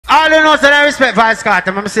All you know, so I respect Vice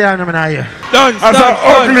Carter. I'm saying I'm not here. Done, as an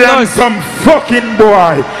ugly and some fucking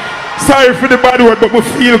boy. Sorry for the bad word, but we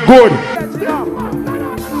feel good.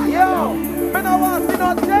 Yo, man, I want to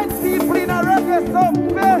know 10 people in a reggae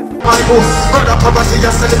Sumfest. My boss, brother, poverty,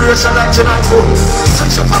 a celebration like Jamaica.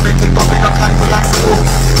 Switch up and make it pop in a kind of like school.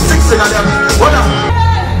 6 in a them, what up?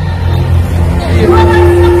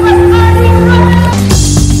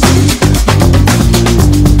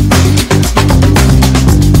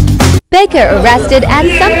 Baker arrested at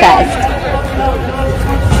Sumfest.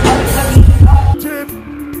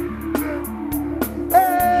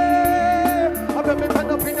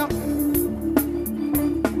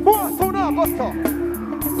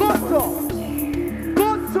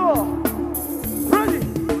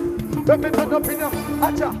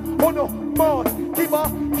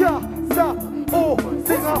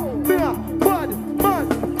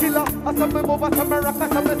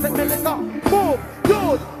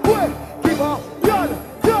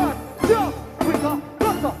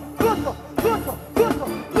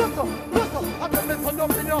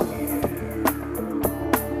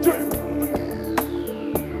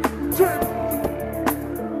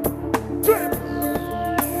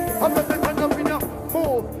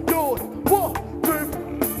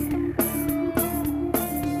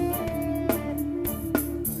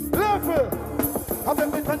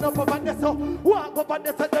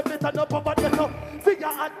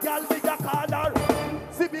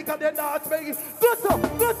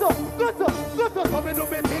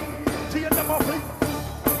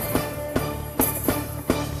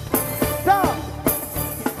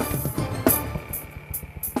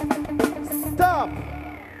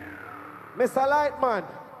 Mr. Lightman,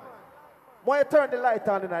 why you turn the light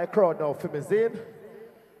on in the crowd now for me, Zane?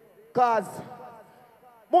 Cause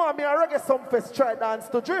more me a reggae Sumfest try dance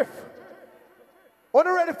to drift. Are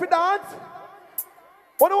you ready for dance?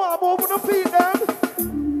 Are you want to move on the feet them?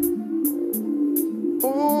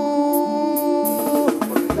 Ooh,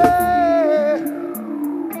 hey.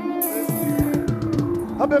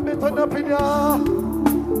 I bet me turn up in ya.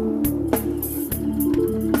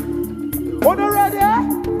 Are you ready?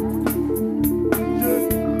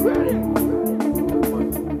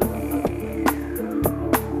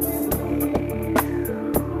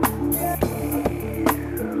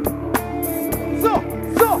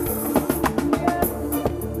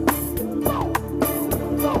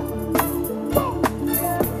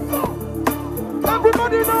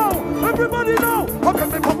 Everybody know. Okay,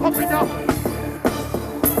 me pop up in now.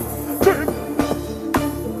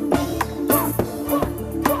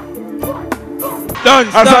 Done,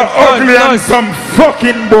 as an ugly and some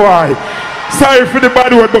fucking boy. Sorry for the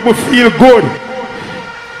bad word, but we feel good.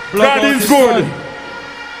 God is good.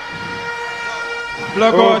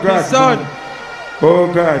 Block out the sun. Oh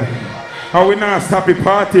God. And we now stop the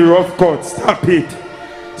party, rough cut. Stop it.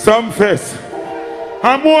 Sumfest.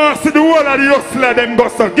 I'm going to see the whole of the hustler them go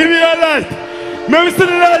so. Give me a light. Let me see the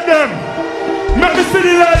light them. Let me see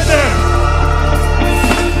the light them.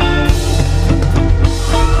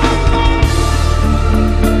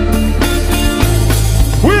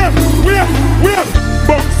 We have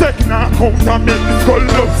Bump second and count and make this call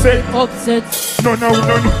upset. Upset. No. Don't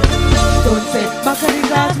set. Back of the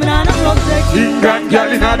glass, man, I'm upset. England girl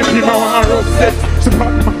in the people want to upset. She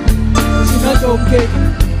not okay.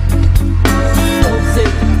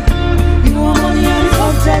 You want money on the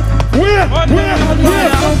subject. Where? Backyard,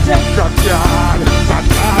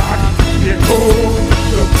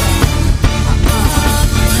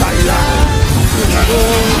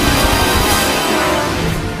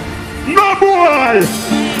 no boy,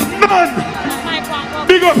 none.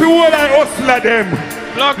 Big up the whole I hustler them.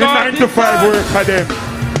 The 9 to 5 work for them.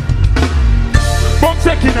 But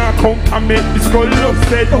checking our account and make this call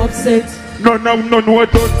upset. No, don't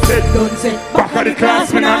say. Back of the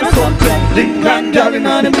class, man, I'm something. England, girl, in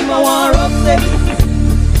the people want upset.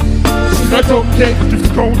 She not okay, just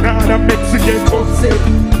go down and Mexican upset.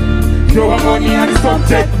 You want money on the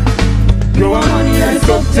subject.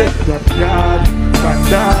 Backyard,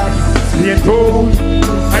 bandage, being told.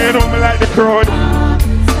 I know me like the crowd.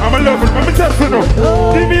 I'm a lover, I'm a just for no.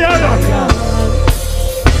 Give me a lot.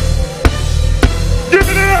 Give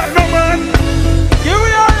me that, no man. Give me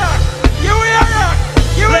a lot.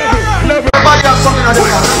 Everybody have something on the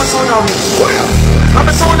ground. I'm a son now. I'm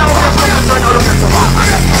a son now.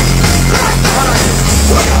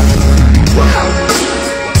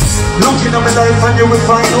 Looking at my life and you will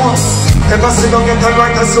find out Ever see them get a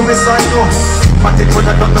right and suicide, no. But it would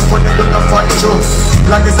have done the fun, they don't have fight you.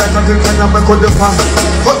 Like this, I can get kind of make all the fun.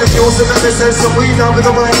 But the news in the sense of we now with the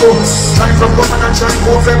Bible. Time from government and try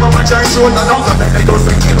go for mama try show. And now that they don't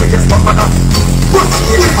think you yes, but man. Put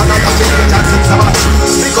me in, and I got to get that things about.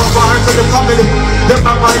 Speak up for to the family. Them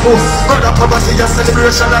are my move. Brother poverty, just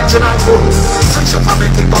celebration like Jamaica. Switch up and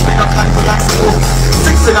make it pop in a kind of like school.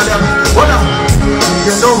 16 of them, what up?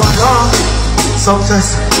 You know what,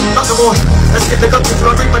 Sumfest, not the more. Let's get the good people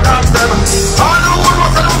and bring my dogs them. All the world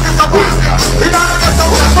wants to look at the world. In order to get the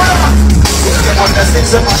world forever. Get on the things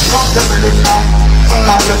that must come to me now.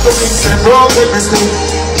 All the things that roll with me still.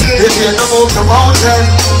 If you don't move the mountain,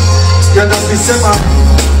 you don't be simmer.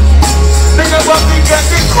 Nigga, what we get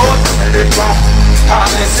the code to me now. I'm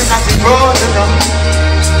listening at the road, you know.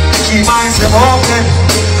 Keep minds them open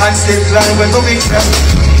and still climb when we meet them.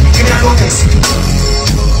 Give me a notice.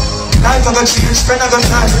 Life I got change, friend I got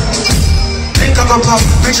time. Think I got pop,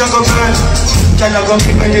 bitch I got burn. Tell I got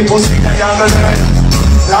keep me the pussy that I got learn.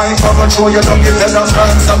 Life I got show you don't give them no turn.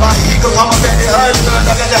 Somebody eagle come up in the earth, turn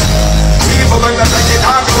together. People going to take it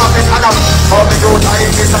out, come up in Adam. For me don't die,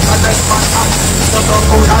 this is a less man. So don't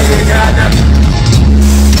go die again.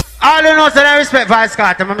 All you know, so I respect Vice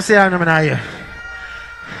Carter. I'm saying I'm not here.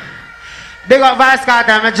 Big up Vice Carter,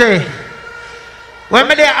 I'm a J. When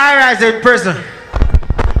me there, I rise in prison.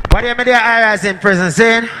 What do you mean I rise in prison?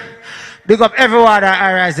 Saying, big up everyone that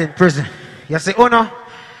I rise in prison. You see, Uno,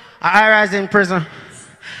 I rise in prison.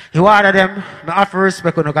 You order them, I offer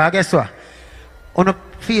respect, Uno, because guess what? Uno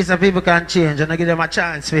feels that people can change and I give them a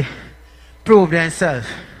chance to prove themselves.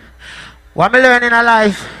 What I learn in a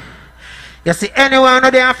life, you see, anyone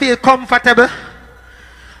who they feel comfortable,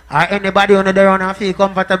 or anybody who they don't feel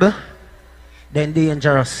comfortable, then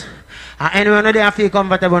dangerous. And anyone who they feel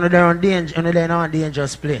comfortable when they're on a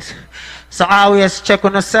dangerous place. So always check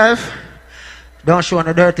on yourself. Don't show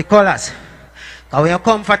no dirty colors. Because when you're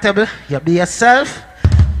comfortable, you be yourself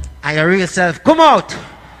and your real self come out.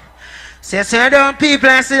 So you see them people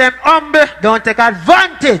and see them humble, don't take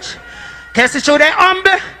advantage. Because you show them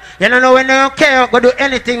humble, you don't know when they don't care, go do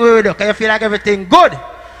anything with you because you feel like everything good.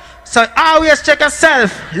 So always check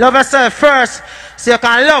yourself, love yourself first so you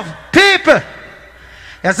can love people.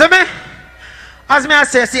 You see me? As me I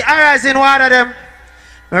say, see, I rise in water them,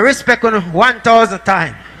 I respect on 1,000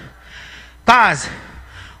 times. Because,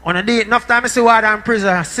 on a day, enough time I see water in prison,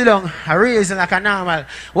 I sit down, I raise like a normal.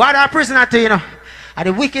 Water in prison, you know, are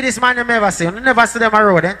the wickedest man you ever see. You never see them on the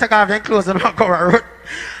road, then take off their clothes and not go on the road.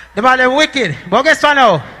 They are them wicked. But guess what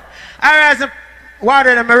now? I rise in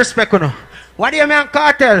water them, I respect on. What do you mean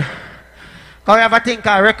cartel? Because we have a thing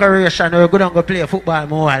called recreation, we go down go play football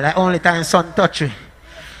more, like only time sun touch me.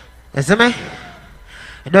 You see me?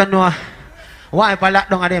 You don't know why people lock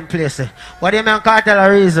down at them places. What do you mean cartel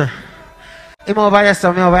a reason? Him over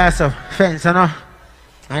yourself, me over yourself. Fence, you know?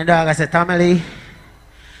 And dog I said, family,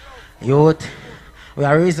 youth. We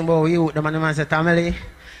are reasonable with youth. The man said, family,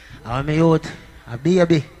 I me youth, a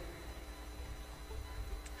baby.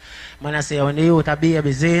 Man I say, when the youth a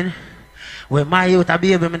baby, Zane, when my youth a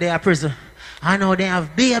baby, when they are prison, I know they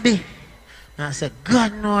have baby. And I said,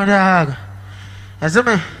 God no dog. You see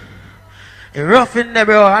me? It's rough in there,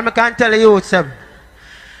 bro. I can't tell you,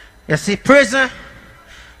 you see, prison,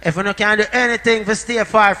 if you can't do anything for stay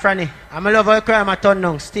far from it, I'm a lover of crime, I turn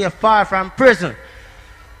down. Stay far from prison.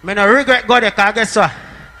 I don't regret going there, because guess what?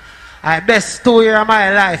 I best 2 years of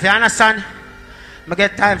my life, you understand? I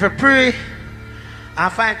get time for pray, I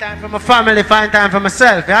find time for my family, find time for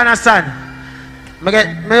myself, you understand?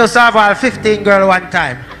 I used to have all 15 girls one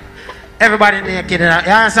time. Everybody naked, you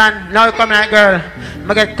understand? Now you come like girl,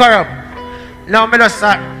 I get corrupt. Now I just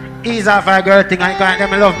ease off a girl thing and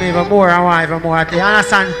them love me even more and want even more. You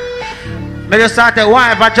understand? I just start to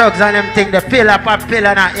wipe for drugs and them thing, the pill up a pill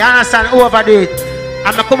and that. You understand? Overdo it.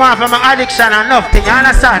 And I come off from my addiction and nothing. You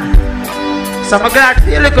understand? So I'm glad to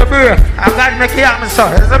see a little break. I'm glad to make it happen, so.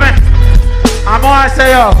 You see me? I'm going to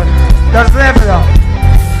say, yo, just level down.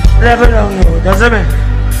 Level down, yo. You see me?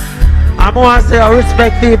 I'm going to say, I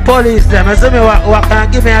respect the police them. You see me? What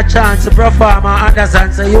can give me a chance to perform and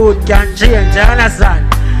understand so youth can change. You understand?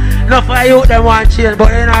 Not for youth them want change, but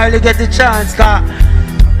you don't really get the chance because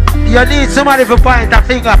you need somebody to point a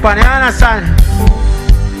finger upon. You understand?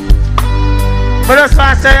 But just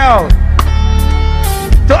want to say, yo,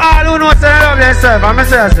 to all who know say they love themselves, I'm going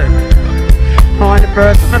to say, I want the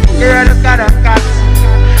person to hear the God of God.